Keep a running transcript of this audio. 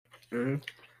Mm-hmm.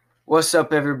 What's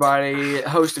up, everybody?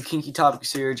 Host of Kinky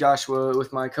Topics here, Joshua,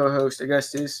 with my co-host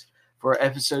Augustus for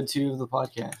episode 2 of the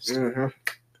podcast. Mm-hmm.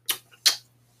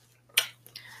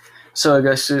 So,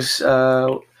 Augustus,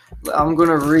 I'm going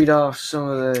to read off some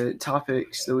of the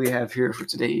topics that we have here for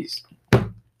today's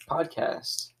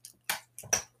podcast.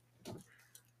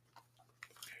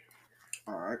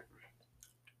 All right.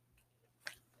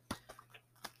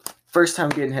 First time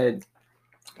getting head.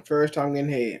 First time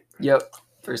getting head. Yep,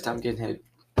 first time getting head.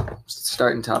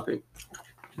 Starting topic.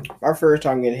 My first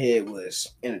time getting head was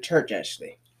in a church,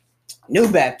 actually.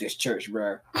 New Baptist church,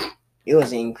 bro. It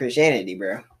was in Christianity,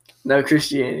 bro. No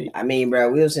Christianity. I mean, bro,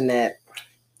 we was in that,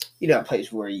 a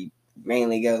place where you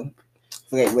mainly go.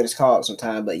 Forget what it's called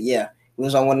sometimes, but yeah. We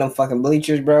was on one of them fucking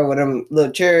bleachers, bro, with them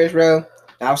little chairs, bro.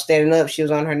 I was standing up. She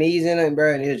was on her knees in it,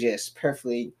 bro, and it was just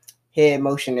perfectly head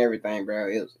motion and everything, bro.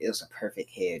 It was a perfect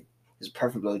head. It was a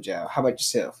perfect blowjob. How about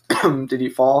yourself? Did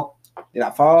you fall? Did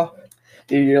I fall?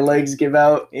 Did your legs give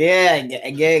out? Yeah,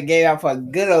 gave out for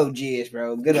good old jizz,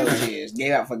 bro. Good old jizz.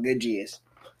 Gave out for good jizz.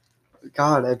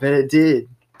 God, I bet it did.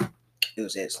 It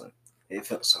was excellent. It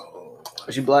felt so.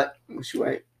 Was she black? Was she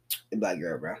white? The black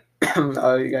girl, bro.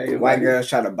 Oh, you got your white girls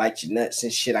try to bite your nuts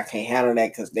and shit. I can't handle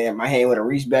that because damn, my hand would have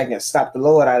reached back and stopped the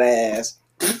Lord out of her ass.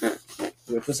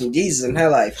 Would put some Jesus in her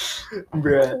life,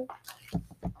 bruh.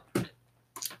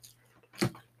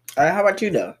 All right, how about you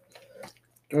though?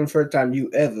 When the first time you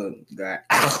ever got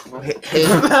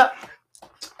that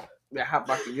hot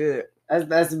pocket good?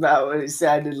 That's about what it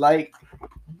sounded like.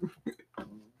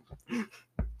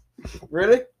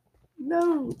 Really?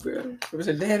 No, bro. I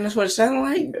said, damn, that's what it sounded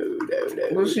like? No.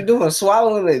 What was she doing?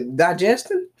 Swallowing and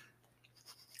digesting?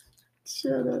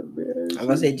 Shut up, man. I'm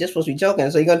gonna say just supposed to be joking.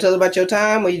 So you gonna tell us about your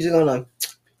time, or you just gonna?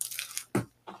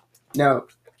 No.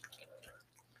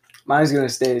 Mine's gonna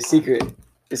stay a secret.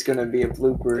 It's gonna be a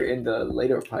blooper in the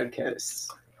later podcasts.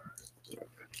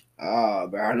 Oh,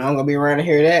 bro, I know I'm gonna be around to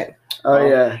hear that. Oh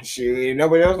yeah. Shit,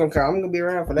 nobody else gonna come. I'm gonna be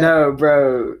around for that. No,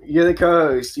 bro. You're the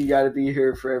co-host. You gotta be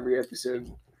here for every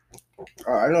episode.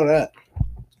 Oh, I know that.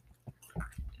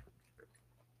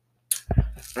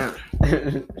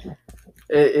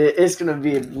 It's gonna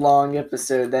be a long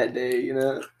episode that day, you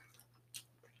know.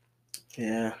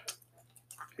 Yeah,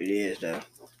 it is though.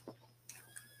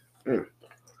 You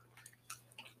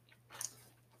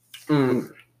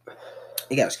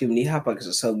gotta excuse me. These hot pockets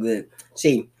are so good.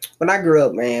 See, when I grew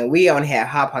up, man, we only had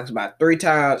hot pockets about 3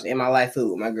 times in my life.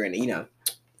 Food with my granny,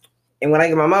 And when I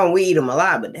get my mom, we eat them a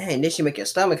lot. But dang, this should make your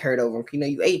stomach hurt over them.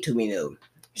 You ate too many of them.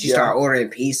 She started ordering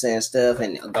pizza and stuff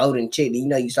and a golden chicken.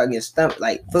 You start getting stomach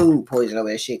like food poison over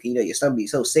that shit. Your stomach be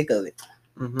so sick of it.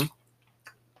 Mm-hmm.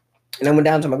 And I went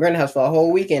down to my granny's house for a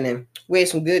whole weekend and we ate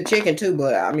some good chicken too.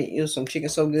 But I mean, it was some chicken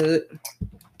so good.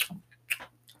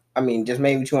 I mean, just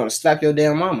made you want to slap your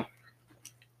damn mama.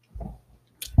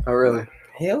 Oh really?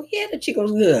 Hell yeah, the chicken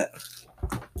was good.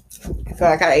 I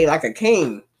felt like I ate like a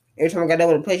king. Every time I got done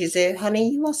with the place, she said,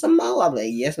 "Honey, you want some more?" I'm like,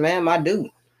 "Yes, ma'am, I do."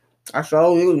 I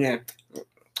showed you then.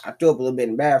 I threw up a little bit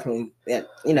in the bathroom. That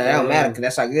that don't matter because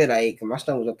that's how good I ate. Cause my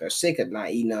stomach was up there sick of not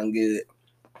eating nothing good.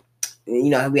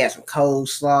 And we had some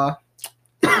coleslaw,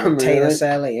 potato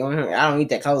salad. I don't eat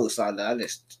that coleslaw though. I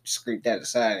just scrape that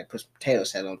aside and put some potato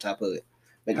salad on top of it,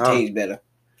 make it taste better.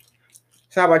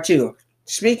 So how about you?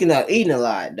 Speaking of eating a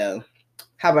lot though,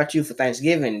 how about you for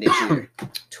Thanksgiving this year?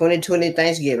 2020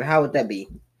 Thanksgiving, how would that be?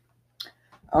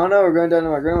 I don't know. We're going down to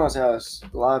my grandma's house.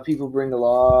 A lot of people bring a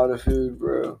lot of food,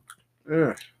 bro.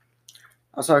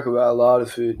 I'll talk about a lot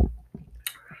of food.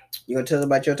 You gonna tell us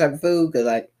about your type of food? Cause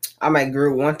I might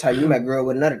grow one type, you might grow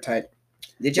with another type.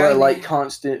 Did y'all like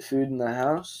constant food in the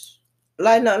house?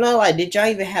 No. Did y'all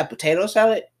even have potato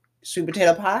salad, sweet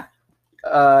potato pie?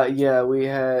 Yeah, we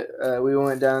had. We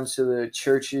went down to the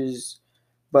church's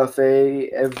buffet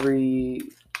every.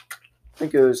 I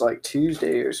think it was like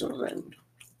Tuesday or something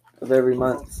of every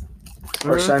month,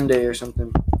 or Sunday or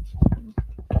something.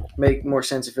 Make more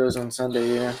sense if it was on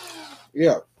Sunday,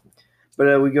 Yeah.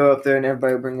 But we go up there and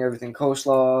everybody bring everything: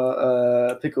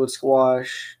 coleslaw, pickled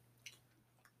squash.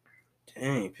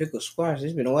 Dang, pickled squash!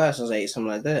 It's been a while since I ate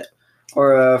something like that.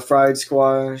 Or fried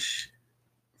squash,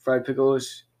 fried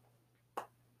pickles,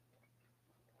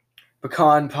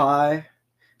 pecan pie,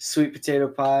 sweet potato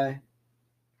pie,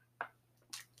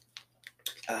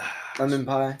 lemon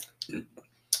pie.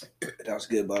 That was a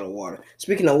good bottle of water.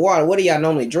 Speaking of water, what do y'all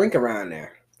normally drink around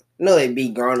there? I know they be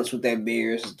garnished with that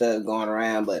beers and stuff going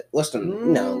around, but what's the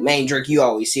main drink you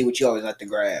always see? What you always like to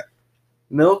grab?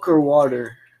 Milk or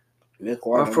water? Milk,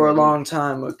 water. Or for a long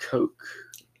time, a Coke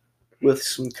with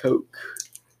some Coke.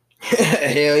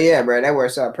 Hell yeah, bro! That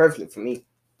works out perfectly for me.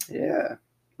 Yeah,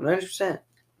 100%.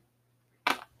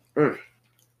 I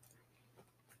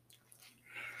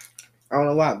don't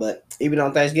know why, but even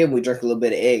on Thanksgiving, we drink a little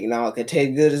bit of eggnog. It can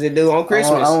taste good as it do on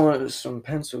Christmas. I want some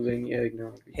Pennsylvania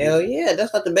eggnog. Hell yeah,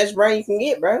 that's like the best brand you can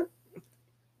get, bro.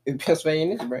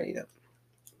 Pennsylvania is brand, you know.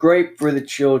 Great for the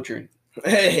children.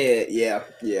 yeah.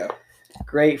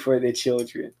 Great for the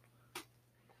children.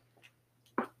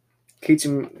 Keep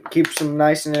them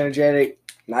nice and energetic,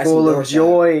 full of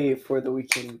joy for the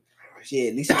weekend.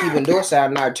 Shit, at least keep them door side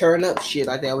and not turn up shit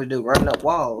like they always do, running up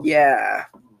walls. Yeah.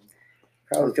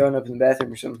 Probably throwing up in the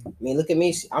bathroom or something. I mean, look at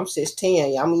me. I'm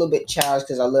 6'10". Yeah, I'm a little bit childish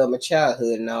because I love my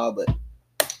childhood and all, but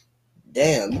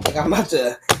damn, you think I'm about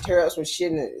to tear up some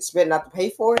shit and expect not to pay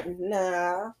for it?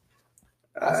 Nah.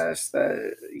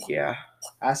 Yeah.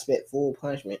 I expect full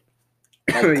punishment.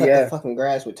 Like, cut the fucking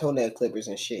grass with toenail clippers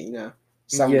and shit, you know?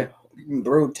 Some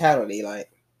brutality, like.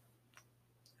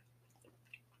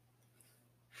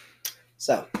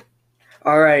 So.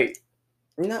 All right.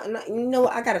 No, you know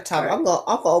what? I got a topic. Right. I'm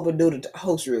gonna overdo the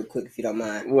host real quick if you don't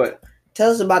mind. What? Tell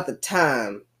us about the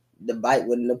time the bike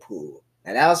went in the pool.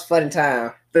 Now that was a funny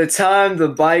time. The time the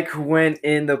bike went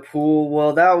in the pool.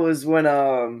 Well, that was when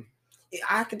I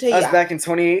can tell you. That was back in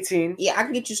 2018. Yeah, I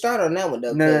can get you started on that one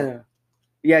though. No.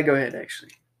 Yeah, go ahead.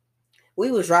 Actually,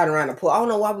 we was riding around the pool. I don't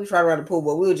know why we was riding around the pool,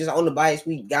 but we were just on the bikes.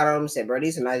 We got on them and said, "Bro,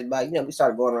 these are nice bikes." You know, we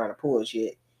started going around the pool and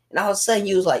shit. And all of a sudden,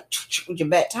 you was like, with your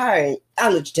back tire, and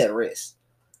I'll let you tell the rest.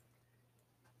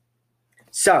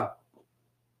 So,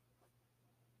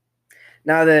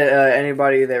 now that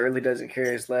anybody that really doesn't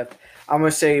care is left, I'm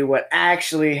going to say what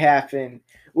actually happened.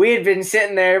 We had been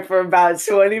sitting there for about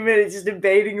 20 minutes just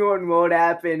debating on what would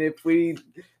happen if we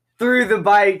threw the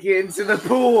bike into the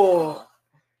pool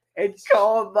and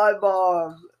called my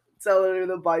mom, telling her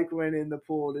the bike went in the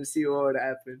pool to see what would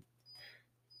happen.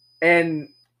 And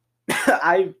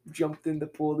I jumped in the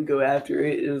pool to go after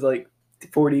it. It was like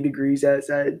 40 degrees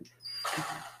outside.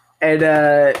 And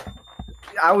I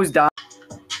was dying.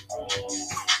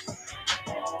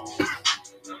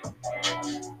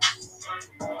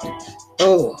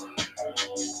 Oh.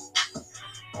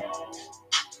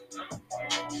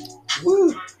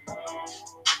 Woo.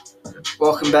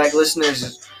 Welcome back,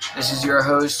 listeners. This is your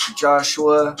host,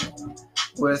 Joshua,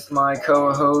 with my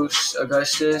co-host,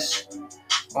 Augustus,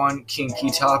 on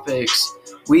Kinky Topics.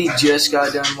 We just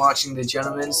got done watching The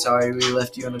Gentleman. Sorry we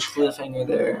left you on a cliffhanger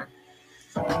there.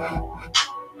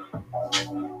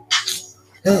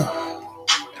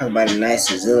 Talk about a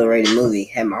nice, exhilarating movie.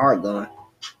 Had my heart going.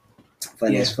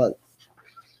 Funny as fuck.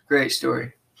 Great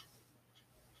story.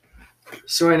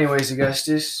 So anyways,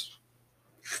 Augustus,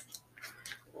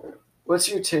 what's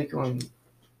your take on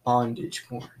bondage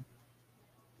porn?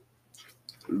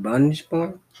 Bondage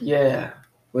porn? Yeah.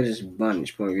 What is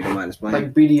bondage porn? You don't mind explaining?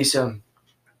 Like BDSM.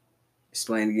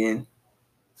 Explain again.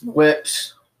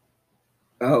 Whips.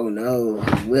 Oh no.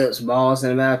 Whips, balls in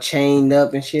the mouth, chained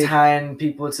up and shit. Tying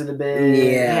people to the bed.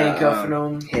 Yeah. Handcuffing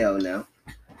them. Hell no.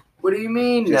 What do you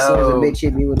mean? Just no. As a bitch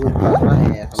hit me with across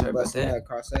my ass. Sorry about that.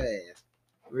 Across her ass.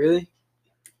 Really?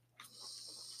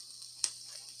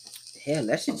 Hell,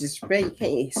 that shit just straight. You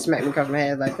can't smack me across my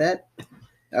ass like that.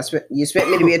 You expect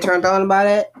me to be turned on by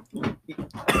that?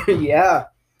 Yeah.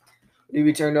 You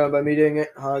be turned on by me doing it,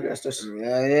 huh, Augustus?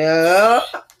 Yeah.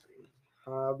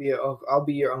 I'll be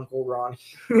your Uncle Ron.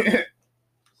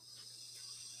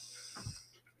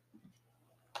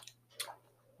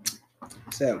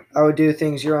 So I would do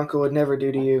things your uncle would never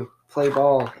do to you. Play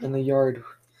ball in the yard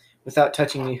without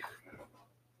touching you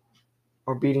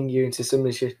or beating you into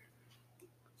submission.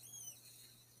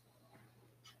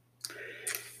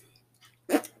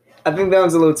 I think that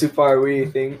was a little too far. What do you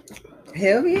think?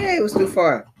 Hell yeah, it was too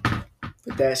far.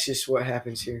 But that's just what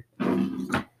happens here.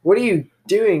 What are you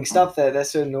doing? Stop that.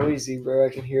 That's so noisy, bro. I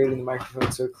can hear it in the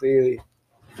microphone so clearly.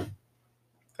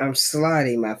 I'm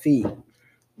sliding my feet.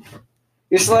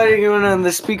 You're sliding on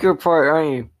the speaker part,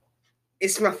 aren't you?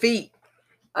 It's my feet.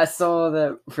 I saw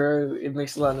that, bro. It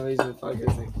makes a lot of noise in the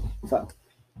podcast. Fuck.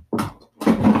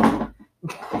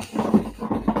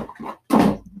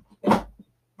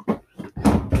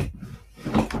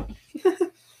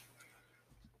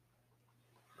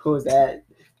 Who was that?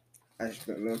 I just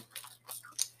don't know.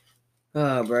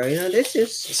 Oh, bro, you know this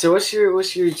is. So, what's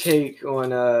your take on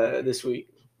this week?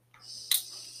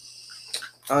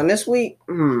 On this week,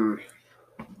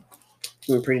 it's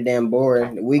been pretty damn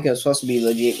boring. The weekend was supposed to be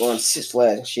legit going to Six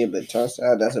Flags and shit, but turns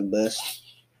out that's a bust.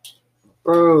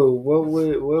 Bro,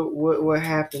 what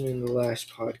happened in the last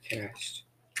podcast?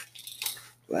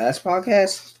 Last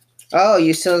podcast? Oh,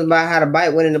 you telling about how the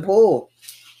bike went in the pool.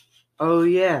 Oh,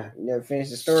 yeah. You never finished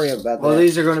the story about that. Well,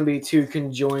 these are going to be two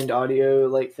conjoined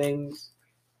audio, things.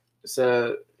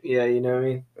 So, Yeah, you know what I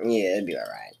mean? Yeah, it'd be all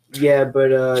right. Yeah,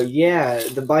 but yeah,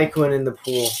 the bike went in the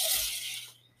pool.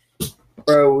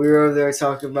 Bro, we were over there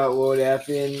talking about what would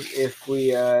happen if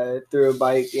we threw a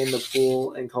bike in the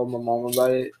pool and called my mom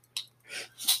about it.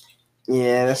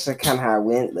 Yeah, that's kind of how it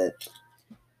went,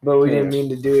 But we didn't mean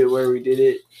to do it where we did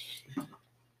it.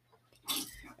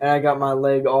 And I got my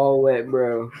leg all wet,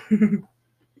 bro.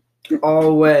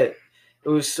 All wet. It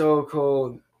was so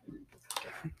cold.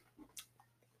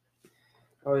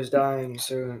 I was dying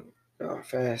so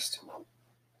fast.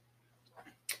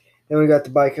 Then we got the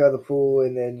bike out of the pool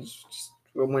and then just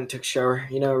went and took a shower.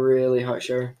 You know, really hot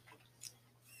shower.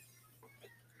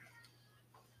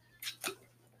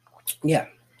 yeah.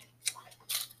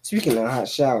 Speaking of hot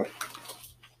shower.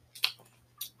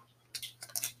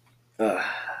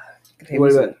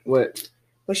 What?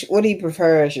 What do you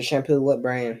prefer as your shampoo? What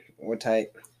brand? What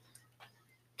type?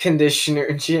 Conditioner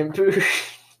and shampoo.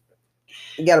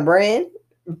 You got a brand?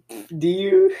 Do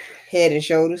you? Head and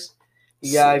Shoulders.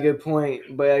 Yeah, good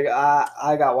point. But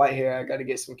I got white hair. I got to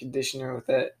get some conditioner with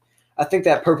that. I think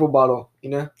that purple bottle, you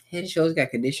know? Head and Shoulders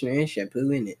got conditioner and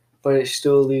shampoo in it. But it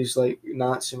still leaves, like,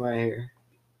 knots in my hair.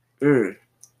 Mm.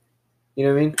 You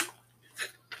know what I mean?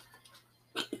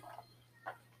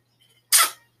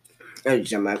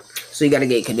 So you got to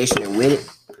get conditioner with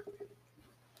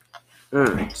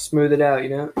it. Smooth it out, you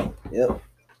know? Yep.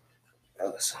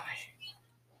 Oh, sorry.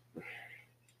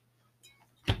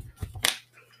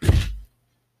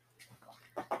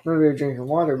 I'm over here drinking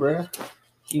water, bro.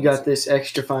 You got this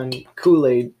extra fine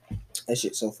Kool-Aid. That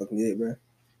shit's so fucking good, bro.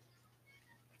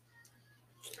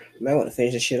 Man, I want to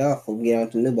finish this shit off before we get on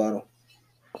to the new bottle.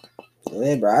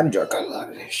 Yeah, bro, I drank a lot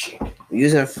of this shit.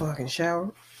 Using a fucking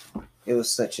shower. It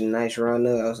was such a nice run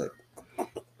up. I was like,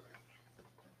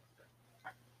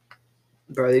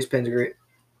 Bro, these pens are great.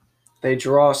 They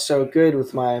draw so good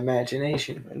with my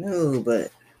imagination. I know,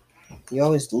 but you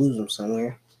always lose them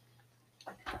somewhere.